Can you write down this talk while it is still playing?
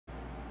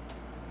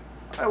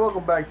Hi,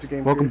 welcome back to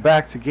Game Welcome Creed.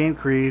 back to Game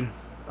Creed.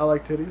 I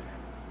like titties.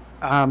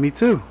 Me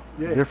too.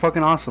 Yeah. They're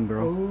fucking awesome,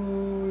 bro.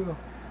 Oh.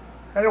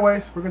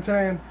 Anyways, we're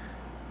continuing.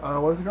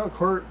 What is it called?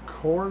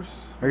 Course?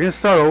 Are you gonna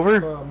start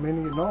over?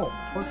 Mini. No.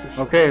 Fuck this shit.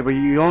 Okay, but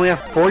you only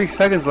have 40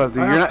 seconds left,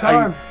 dude. I have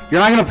time.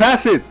 You're not gonna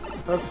pass it.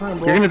 I have time,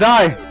 bro. You're gonna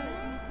die,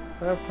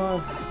 I have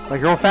time. like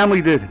your whole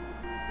family did.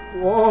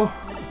 Whoa.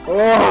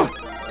 Oh.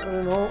 I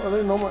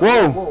didn't know my.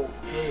 Whoa. Whoa.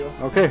 There you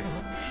go. Okay.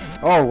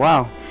 Oh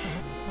wow.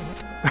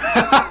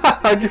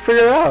 How'd you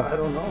figure it out? I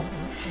don't know.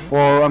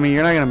 Well, I mean,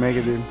 you're not gonna make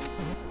it, dude.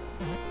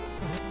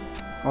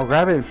 Oh,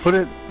 grab it and put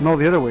it. No,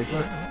 the other way.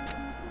 Look.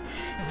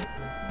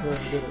 There, I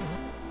did it.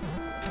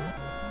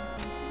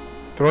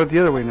 Throw it the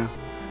other way now.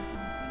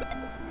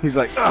 He's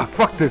like, ah,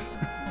 fuck this.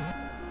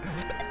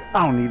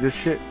 I don't need this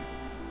shit.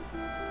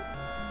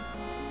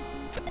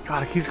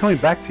 God, it keeps coming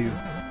back to you.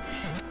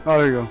 Oh,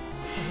 there you go.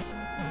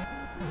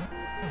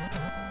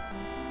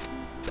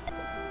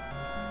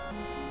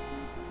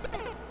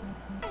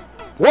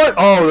 What?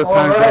 Oh, the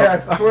time's Alright,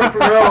 up. I swear for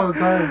real all the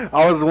time.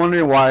 I was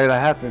wondering why that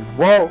happened.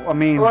 Well, I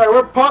mean... Alright,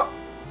 we're pop.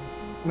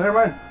 Never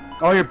mind.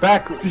 Oh, you're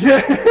back.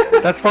 Yeah.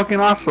 That's fucking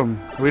awesome.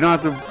 We don't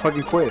have to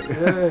fucking quit.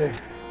 Yay.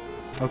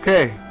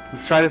 Okay,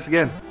 let's try this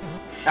again.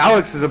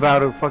 Alex is about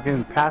to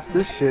fucking pass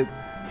this shit.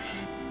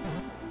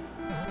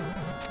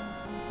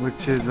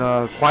 Which is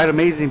quite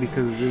amazing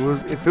because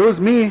if it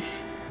was me,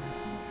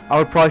 I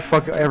would probably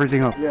fuck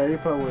everything up. Yeah, you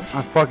probably would.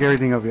 I'd fuck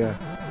everything up, yeah.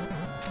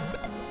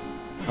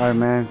 Alright,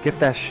 man, get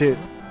that shit.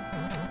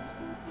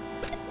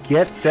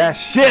 Get that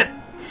shit!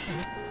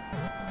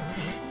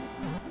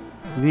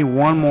 You need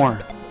one more.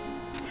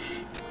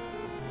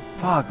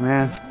 Fuck,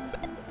 man.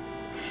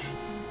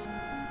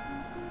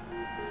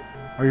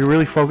 Are you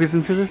really focused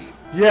into this?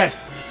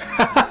 Yes.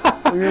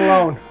 Leave me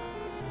alone.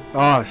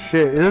 Oh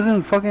shit! It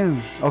doesn't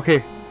fucking.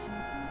 Okay.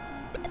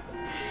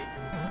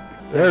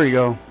 There we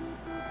go.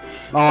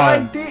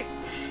 Oh,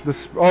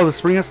 the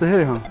spring has to hit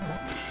it, huh?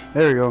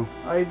 There we go.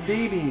 I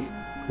did it.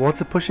 What's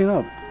it pushing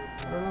up?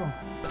 I don't know.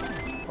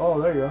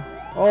 Oh, there you go.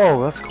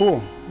 Oh, that's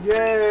cool.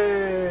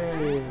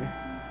 Yay!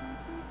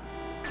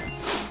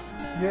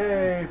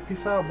 Yay!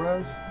 Peace out,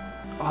 bros.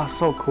 Oh,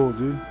 so cool,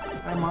 dude.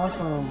 I'm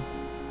awesome.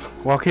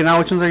 Well, okay, now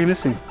which ones are you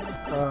missing?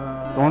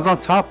 The ones on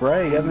top,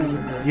 right? You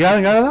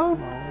haven't got it out?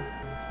 No.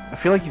 I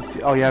feel like you.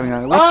 Oh, you haven't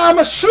got it. I'm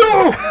a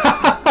shoe!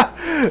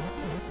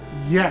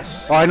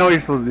 Yes! Oh, I know what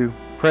you're supposed to do.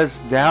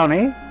 Press down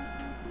A?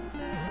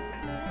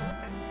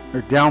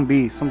 Or down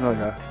B, something like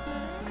that.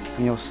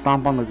 And you'll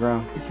stomp on the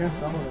ground. You can't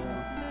stumble around.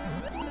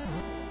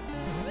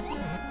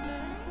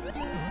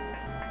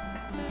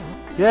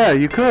 Yeah,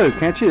 you could,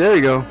 can't you? There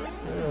you go.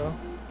 There you go.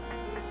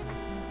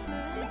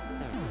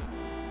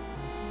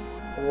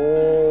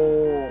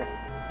 Oh.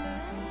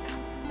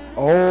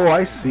 Oh,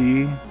 I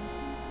see.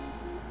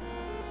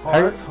 Oh,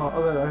 that's hot.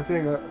 Oh, I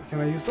think, can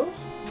I use those?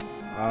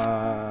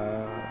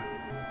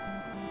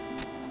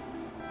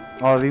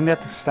 Oh, I think they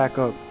have to stack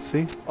up.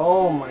 See?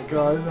 Oh my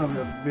god, this is gonna be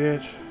a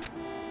bitch.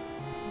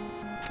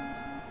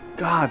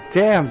 God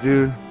damn,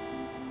 dude.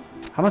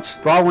 How much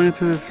thought went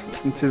into this?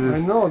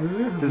 I know,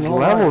 dude. This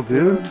level,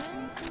 dude.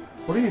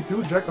 What do you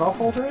do? Jack off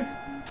all day?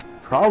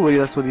 Probably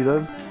that's what he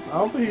does. I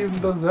don't think he even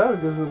does that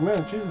because,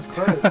 man, Jesus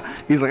Christ.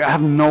 He's like, I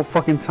have no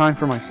fucking time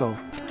for myself.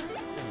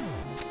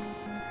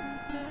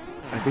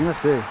 I think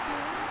that's it.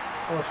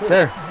 Oh, shit.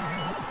 There.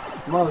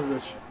 Mother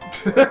bitch.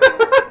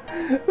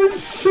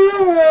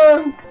 Shoe,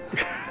 man.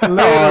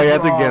 Oh, you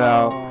have to get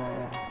out.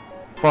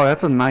 Oh,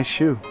 that's a nice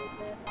shoe.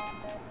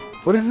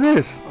 What is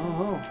this? I don't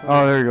know.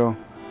 Oh, there you go.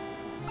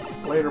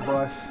 Later,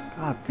 Bryce.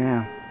 God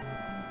damn.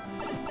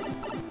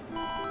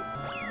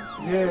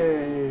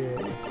 Yay.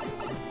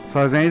 So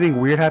has anything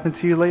weird happened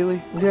to you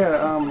lately?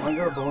 Yeah, I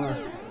got a boner.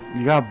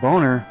 You got a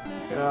boner?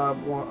 Yeah,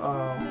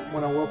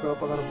 when I woke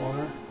up, I got a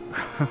boner.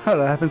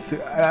 that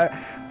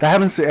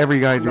happens to every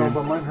guy, dude. No,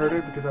 but mine hurt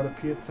it because I had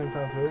to pee at the same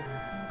time too.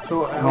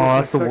 So I Oh,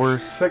 was that's the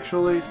worst.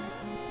 Sexually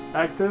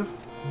active,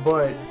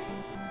 but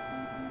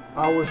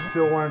I was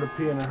still wanting to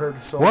pee and it hurt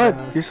so What?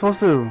 bad. You're supposed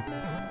to...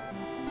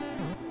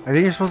 I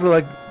think you're supposed to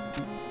like...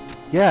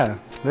 Yeah,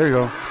 there you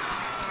go.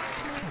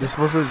 You're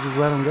supposed to just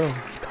let him go.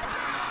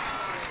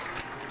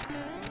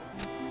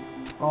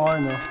 Oh, I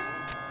know.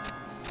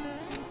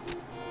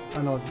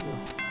 I know what to do.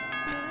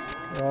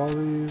 Get all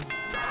these.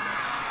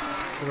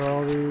 Get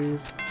all these.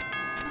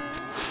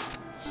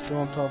 Just go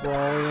on top of all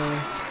of them.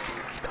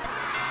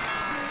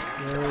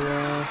 There we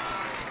go.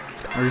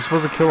 Are you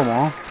supposed to kill them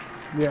all?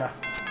 Yeah.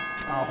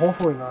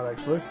 Hopefully not,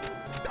 actually.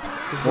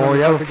 Well,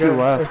 you have a few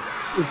left.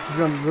 It's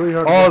gonna be really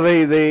hard. Oh,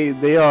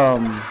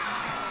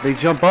 they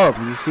jump up.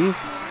 You see?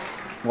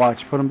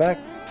 Watch, put them back.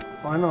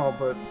 I know,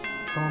 but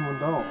some of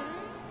them don't.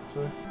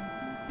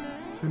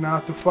 So now I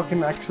have to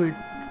fucking actually.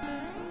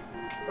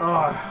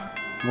 Ah.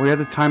 Well, you have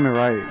to time it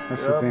right.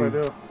 That's the thing. I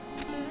do.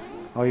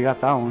 Oh, you got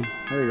that one.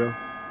 There you go.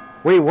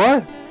 Wait,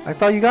 what? I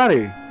thought you got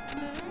it.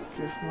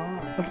 Guess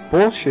not. That's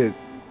bullshit.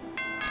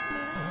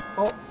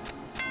 Oh.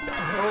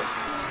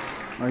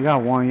 Oh, you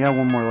got one. You have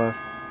one more left.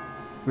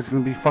 Which is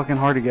gonna be fucking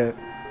hard to get.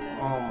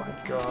 Oh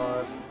my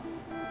god.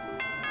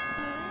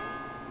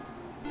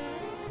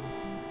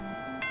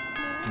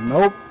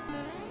 Nope.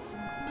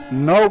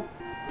 Nope.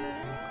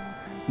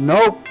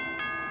 Nope.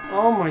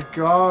 Oh my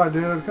god,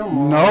 dude, come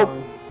on. Nope.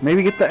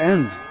 Maybe get the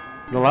ends.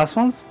 The last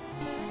ones?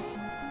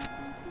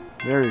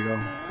 There you go.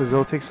 Because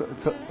it'll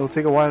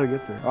take a while to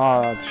get there.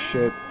 Ah,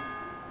 shit.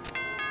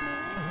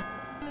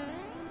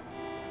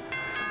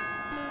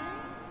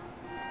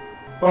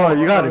 Oh,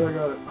 you got it. I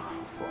got it.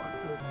 Oh,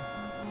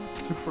 fuck,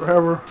 dude. Took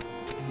forever.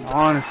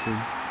 Honestly.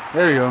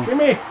 There you go. Give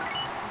me!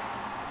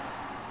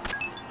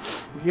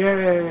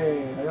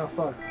 Yay! I got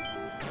fucked.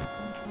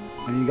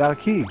 And you got a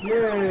key.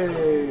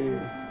 Yay!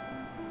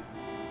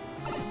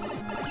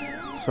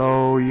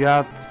 So you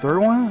got the third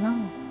one? Huh?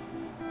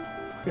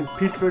 Fucking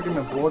Peach making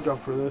a blowjob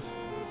for this.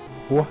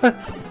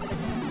 What?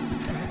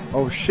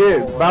 Oh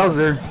shit, Oh, wow.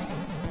 Bowser.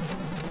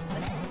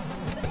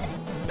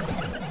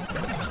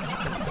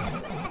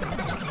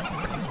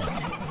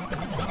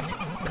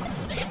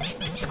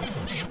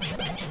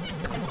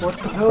 What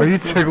the hell? Are you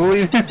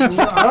tickling?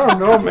 I don't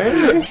know,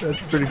 maybe.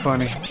 That's pretty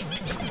funny.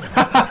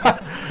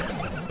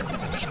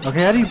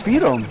 Okay, how do you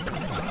beat him?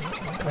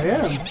 I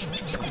am.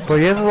 But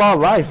he has a lot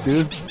of life,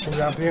 dude.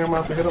 I'm being him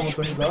out to hit him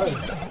until he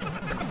dies.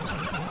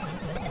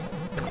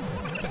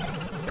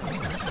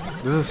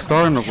 This is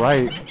starting to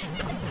right.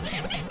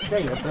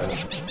 Can't get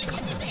that.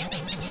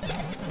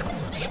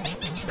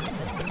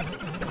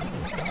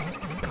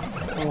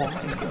 Oh my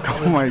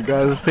god. Oh my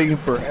god, this is taking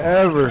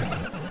forever.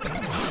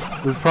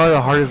 This is probably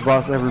the hardest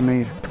boss ever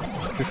made.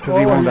 Just because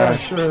he won't die.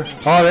 Sure.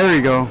 Oh, there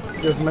you go.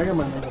 There's Mega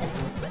Man in it.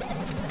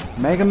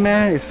 Mega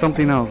Man is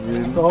something else,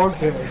 dude.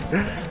 Okay.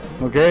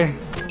 Okay?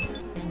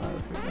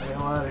 Let's get the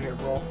hell out of here,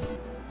 bro.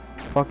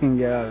 Fucking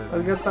get out of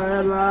Let's there. get the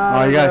hell out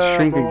Oh, of you here, gotta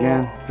shrink bro.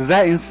 again. Does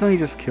that instantly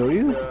just kill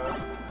you? Yeah.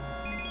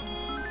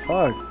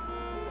 Fuck.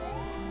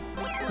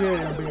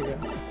 Yeah, big again.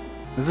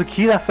 There's a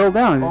key that fell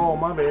down. Oh,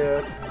 my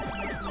bad.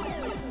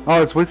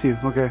 Oh, it's with you.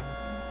 Okay.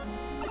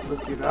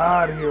 Let's get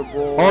out of here,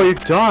 bro. Oh, you're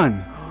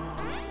done.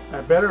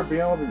 I better be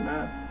able to be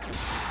mad.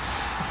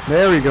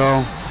 There we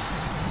go.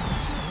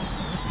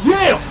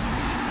 Yeah!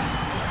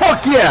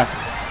 Fuck yeah!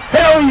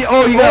 Hell yeah!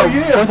 Oh, you got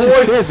yeah, a bunch boy.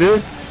 of shit,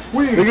 dude.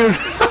 Wait. Look at this.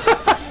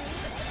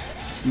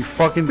 You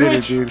fucking did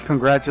it, Bitch. dude.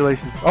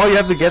 Congratulations. Oh, you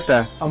have to get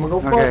that. I'm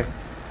gonna go Okay. fuck.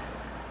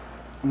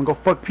 I'm gonna go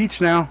fuck Peach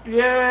now.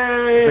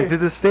 Yay! I did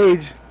this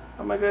stage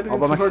Oh my god, all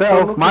by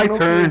myself. My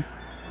turn.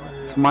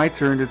 It's my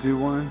turn to do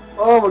one.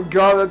 Oh my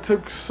god, that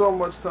took so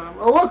much time.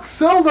 Oh look,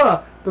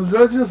 Zelda! The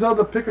Legend of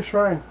Zelda Pick a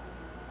Shrine.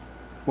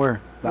 Where?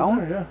 That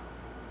one? Yeah.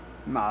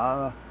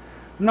 Nah.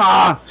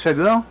 Nah. Should I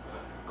do that one?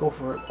 Go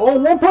for it. Oh,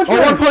 One Punch Man!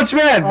 Oh, One Punch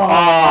Man! Oh.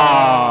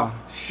 Ah,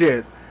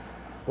 shit.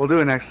 We'll do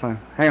it next time.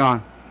 Hang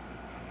on.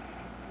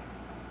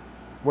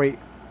 Wait.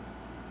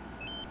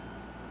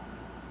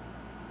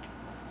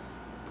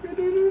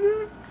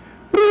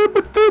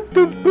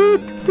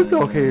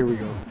 Okay, here we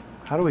go.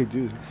 How do we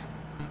do this?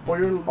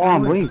 Oh, Oh,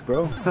 I'm Link,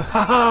 bro.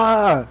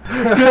 I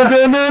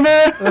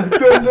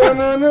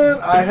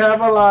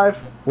have a life.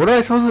 What am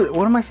I supposed to?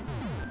 What am I?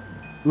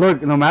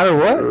 Look, no matter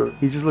what,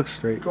 he just looks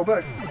straight. Go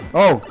back.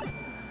 Oh,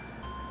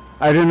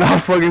 I did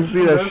not fucking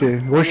see that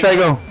shit. Where should I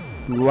go?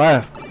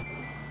 Left.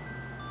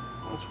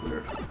 That's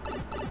weird.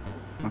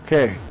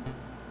 Okay.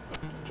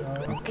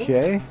 Jump.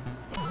 Okay.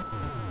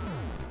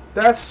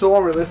 That's so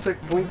unrealistic.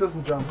 Link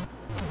doesn't jump.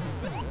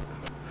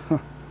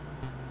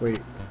 Wait.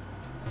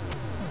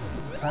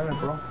 Time it,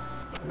 bro.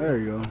 There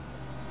you go.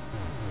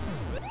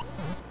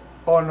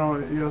 Oh no,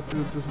 you have to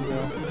do something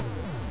else.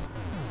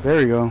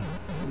 There you go.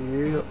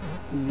 Yep.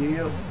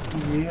 Yep.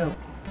 Yep.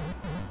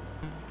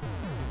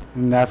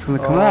 And that's gonna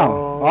come out.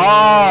 Oh,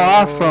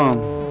 awesome.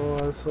 Oh,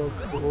 that's so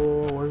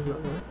cool. What is that?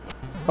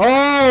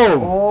 Oh.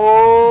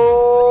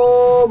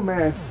 Oh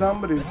man,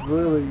 somebody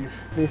really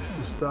needs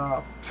to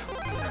stop.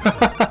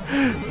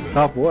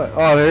 Stop what?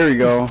 Oh, there you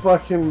go.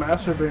 Fucking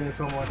masturbating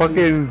so much. Fucking-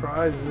 Jesus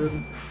Christ,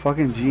 dude.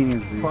 Fucking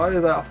genius, dude. Probably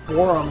that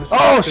forearm is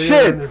Oh, just bigger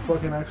shit! than your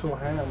fucking actual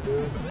hand,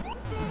 dude.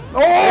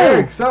 Oh!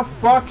 Eric, stop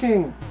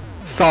fucking.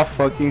 Stop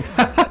fucking.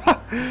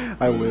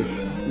 I wish.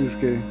 Just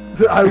kidding.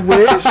 I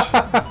wish.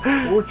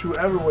 What would you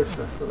ever wish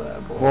that for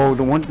that, bro?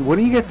 Whoa,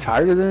 wouldn't you get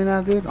tired of doing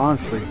that, dude?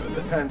 Honestly. It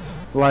depends.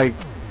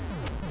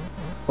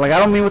 Like I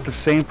don't mean with the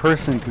same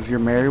person because you're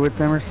married with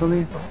them or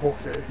something.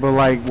 Okay. But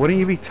like, wouldn't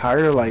you be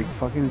tired of like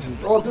fucking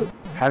just Oh, dude.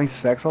 having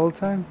sex all the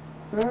time?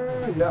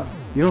 Yeah.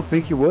 You don't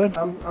think you would?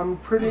 I'm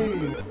pretty.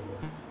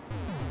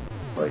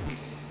 Like,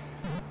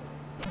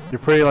 You're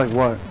pretty like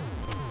what?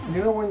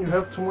 you know when you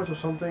have too much of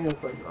something,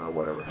 it's like,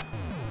 whatever.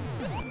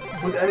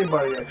 With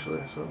anybody,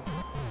 actually, so.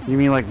 You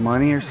mean like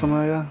money or something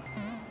like that?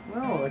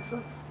 No, like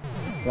sex.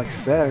 Like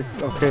sex?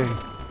 Okay.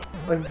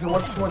 Like, to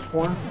watch too much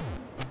porn.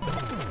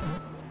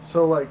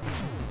 So, like,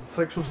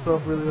 sexual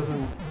stuff really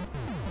doesn't.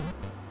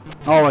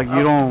 Oh, like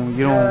you don't.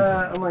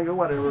 Yeah, I'm like,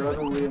 whatever. I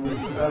don't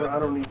really. I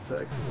don't need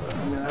sex. But,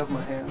 I mean, I have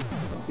my hand.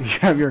 So. You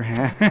have your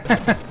hand.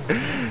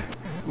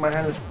 My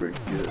hand is pretty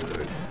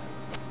good.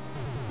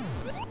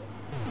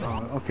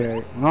 Oh,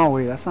 okay. No,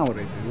 wait, that's not what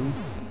I do.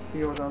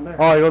 You go down there.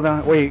 Oh, I go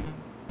down. Wait.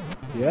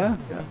 Yeah?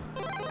 Yeah.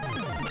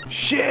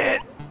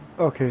 Shit!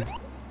 Okay.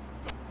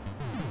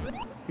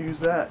 Use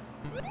that.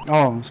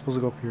 Oh, I'm supposed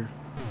to go up here.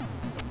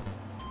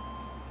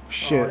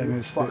 Shit, I you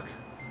missed fuck.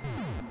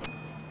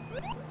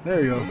 it.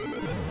 There you go.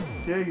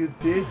 Yeah, you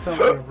did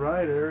something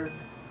right, Eric.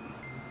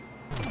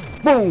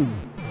 Boom!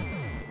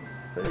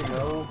 There you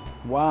go.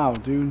 Wow,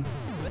 dude.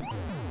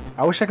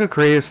 I wish I could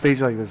create a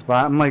stage like this,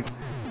 but I'm like,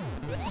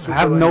 Super I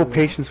have no lazy.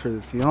 patience for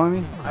this. You know what I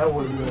mean? I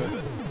wouldn't do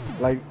it.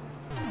 Like,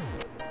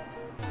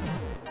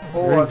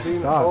 Oh, I Rick, think.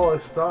 stop. Oh,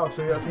 it stopped.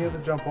 So I think you have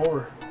to jump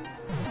over.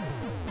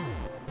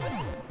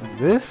 like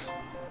this,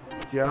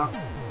 Yeah.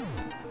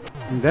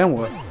 and then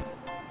what?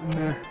 In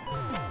there.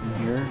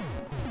 In here?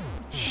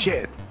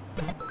 Shit.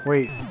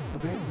 Wait, I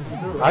think you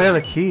can do it. I got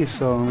the key,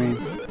 so I mean,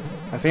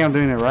 I think I'm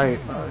doing it right.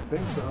 I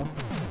think so.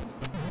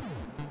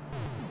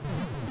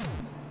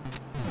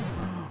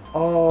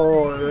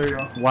 Oh, there you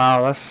go.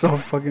 Wow, that's so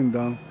fucking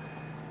dumb.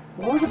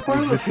 What was the point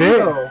Is of the this key, it?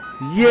 though?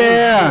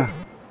 Yeah!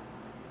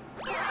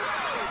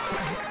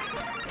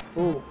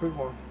 Ooh, big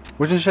one.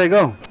 Which one should I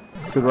go?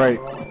 To the right.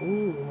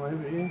 Ooh,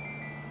 maybe.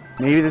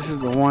 Maybe this is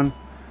the one.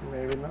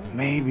 Maybe not.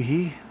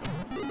 Maybe.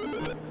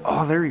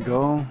 Oh, there you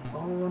go.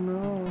 Oh,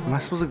 no. Am I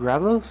supposed to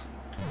grab those?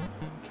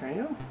 Can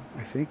you?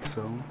 I think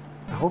so.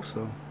 I hope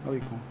so. That'd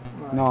be cool.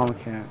 No. No, I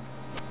can't.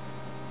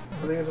 I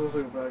think it's supposed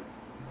to go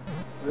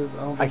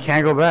back. I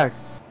can't go back.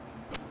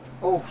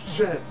 Oh,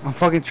 shit. I'm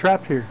fucking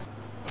trapped here.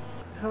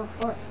 How the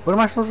fuck? What am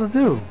I supposed to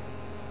do?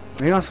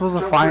 Maybe I'm supposed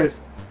to Jump find... right.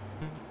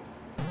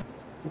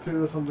 Let's see,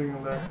 there's something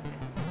in there.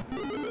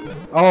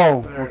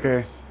 Oh, There it okay.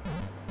 is.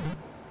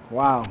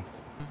 Wow.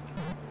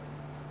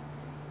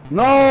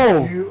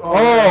 No! You,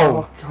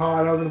 Oh!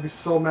 God, I was gonna be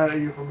so mad at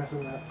you for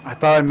missing that. I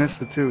thought I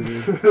missed it too,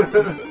 dude.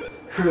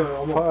 I'm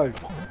gonna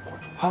Fuck.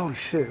 Holy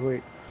shit,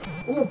 wait.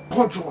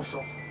 punch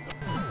myself.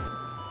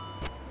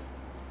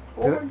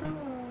 Oh Did my it? god.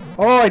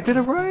 Oh, I did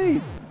it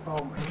right!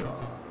 Oh my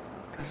god.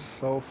 That's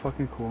so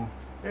fucking cool.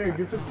 Hey,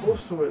 you're too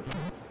close to it.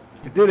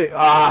 I did it.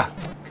 Ah!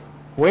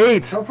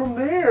 Wait! Come from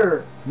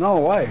there. No,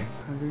 why?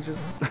 You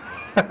just...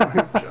 Oh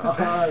my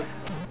god.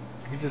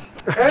 You just...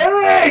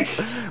 Eric!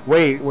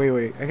 Wait.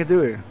 I could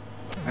do it.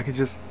 I could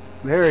just...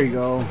 There you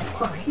go.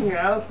 Fucking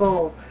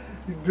asshole.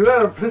 You do that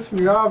to piss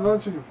me off,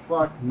 don't you? You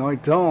fuck. No, I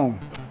don't.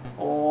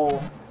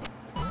 Oh.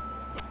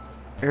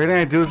 Everything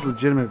I do is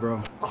legitimate,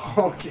 bro.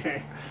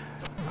 Okay.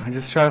 I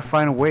just try to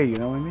find a way, you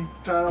know what I mean?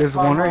 Trying to There's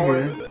find one right my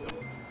here. way.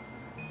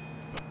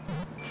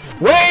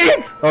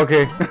 Wait!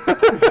 Okay.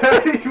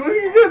 What are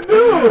you gonna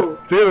do?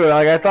 Dude,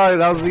 like I thought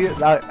that was the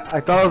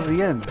I thought that was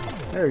the end.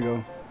 There you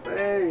go.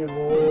 There you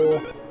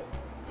go.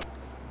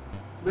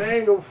 There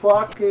you go,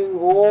 fucking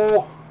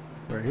go.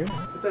 Right here?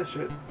 Hit that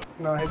shit.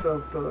 No, hit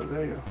the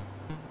there you go.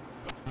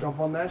 Jump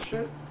on that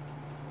shit.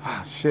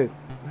 Ah, shit.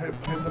 Hit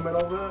the middle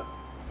of that.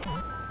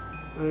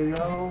 There you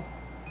go.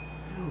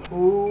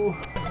 Ooh.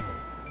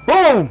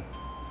 Boom!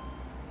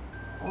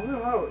 Oh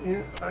no, you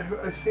know,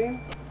 I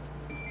seen.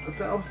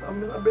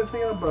 I've been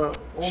thinking about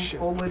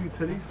old lady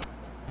titties.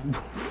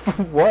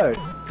 What?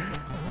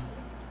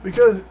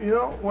 Because you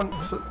know when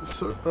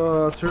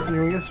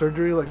you get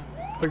surgery like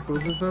fake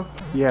boobs and stuff,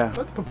 Yeah. you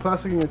have to put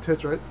plastic in your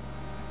tits, right?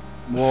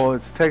 Well,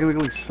 it's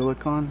technically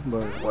silicone,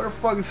 but What the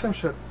fuck is some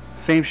shit?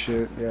 same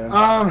shit.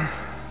 Yeah.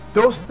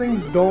 Those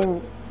things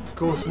don't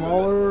go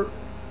smaller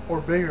or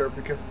bigger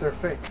because they're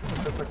fake.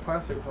 It's like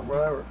plastic or something,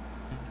 whatever.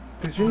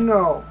 Did you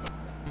know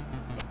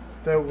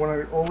that when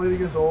an old lady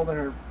gets old and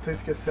her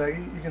tits get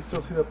saggy, you can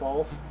still see the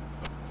balls?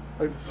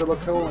 Like the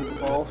silicone, like the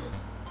balls?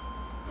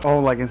 Oh,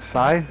 like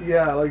inside?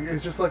 Yeah, like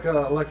it's just like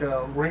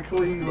a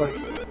wrinkly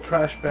like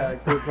trash bag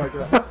with like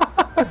a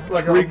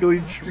like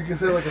Wrinkly you can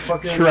say like a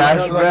fucking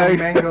trash like bag? a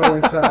mango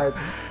inside.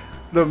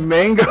 The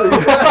mango?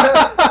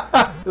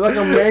 Like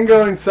a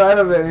mango inside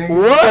of it. And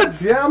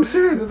What? Yeah, I'm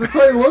serious. That's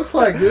what it looks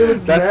like, dude.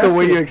 It's That's nasty. the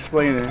way you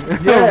explain it.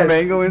 Yes,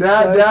 mango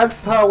inside?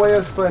 that's how way I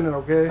explain it.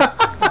 Okay.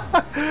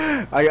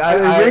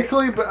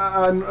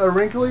 A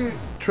wrinkly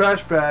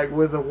trash bag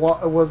with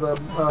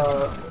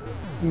a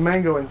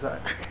mango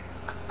inside.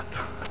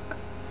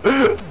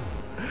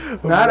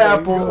 Not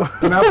apple,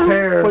 not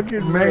pear,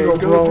 Fucking mango,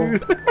 bro.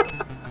 dude.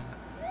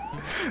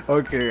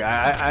 Okay,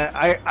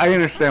 I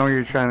understand what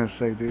you're trying to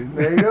say, dude.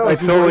 There you go. I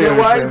totally Why are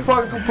you understand.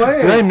 fucking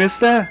complaining? Did I miss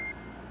that?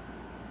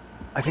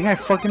 I think I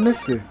fucking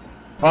missed it.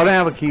 Oh, I don't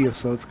have a key,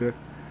 so it's good.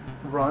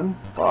 Run.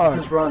 Fuck.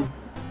 Just run.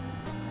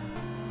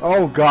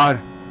 Oh god.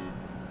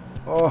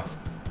 Oh,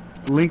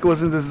 Link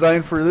wasn't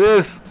designed for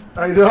this.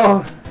 I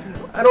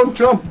don't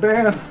jump,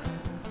 man.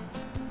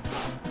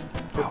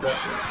 Oh,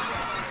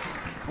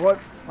 shit. What?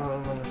 I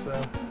don't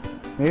understand.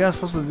 Maybe I'm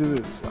supposed to do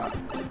this.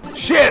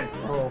 Shit!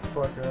 Oh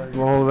fuck!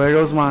 Well, there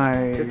goes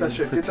my Get that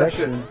shit,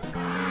 protection.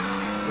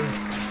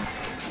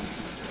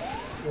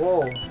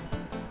 Whoa.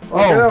 Oh,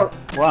 Get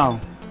out. wow.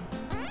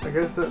 I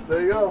guess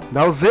there you go.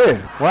 That was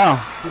it.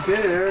 Wow. You did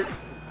it, Eric.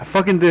 I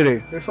fucking did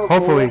it. You're so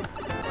Hopefully. cool.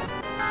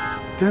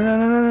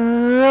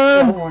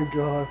 Dun-dun-dun-dun-dun-dun. Oh my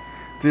god.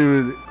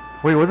 Dude,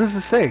 wait, what does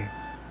it say?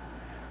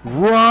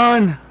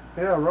 Run!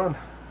 Yeah, run.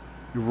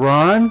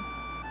 Run?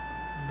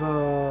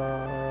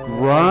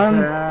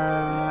 Run?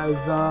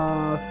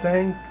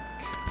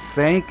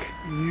 Thank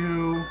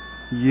You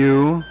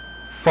you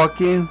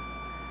fucking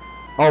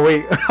Oh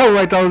wait. Oh,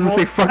 I thought I was gonna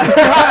say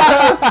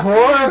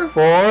fucking.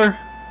 4.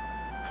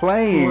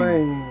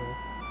 Playing.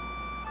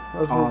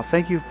 Oh,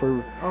 thank you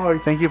for. Oh,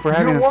 thank you for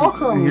having us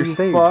welcome, in your you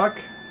stage. fuck.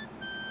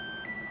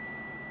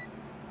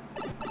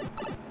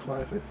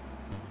 Smiley face.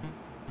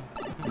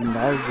 And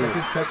that was I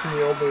keep texting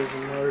the old days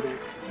in Mario days.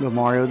 the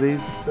Mario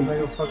days. Then I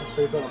go fucking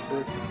face on a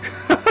brick.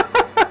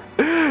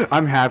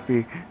 I'm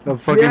happy. The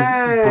fucking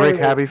Yay! brick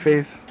happy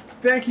face.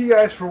 Thank you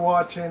guys for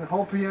watching.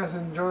 Hope you guys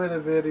enjoy the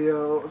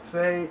video.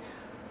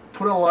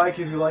 Put a like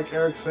if you like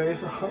Eric's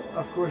face.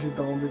 Of course you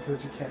don't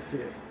because you can't see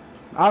it.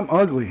 I'm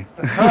ugly.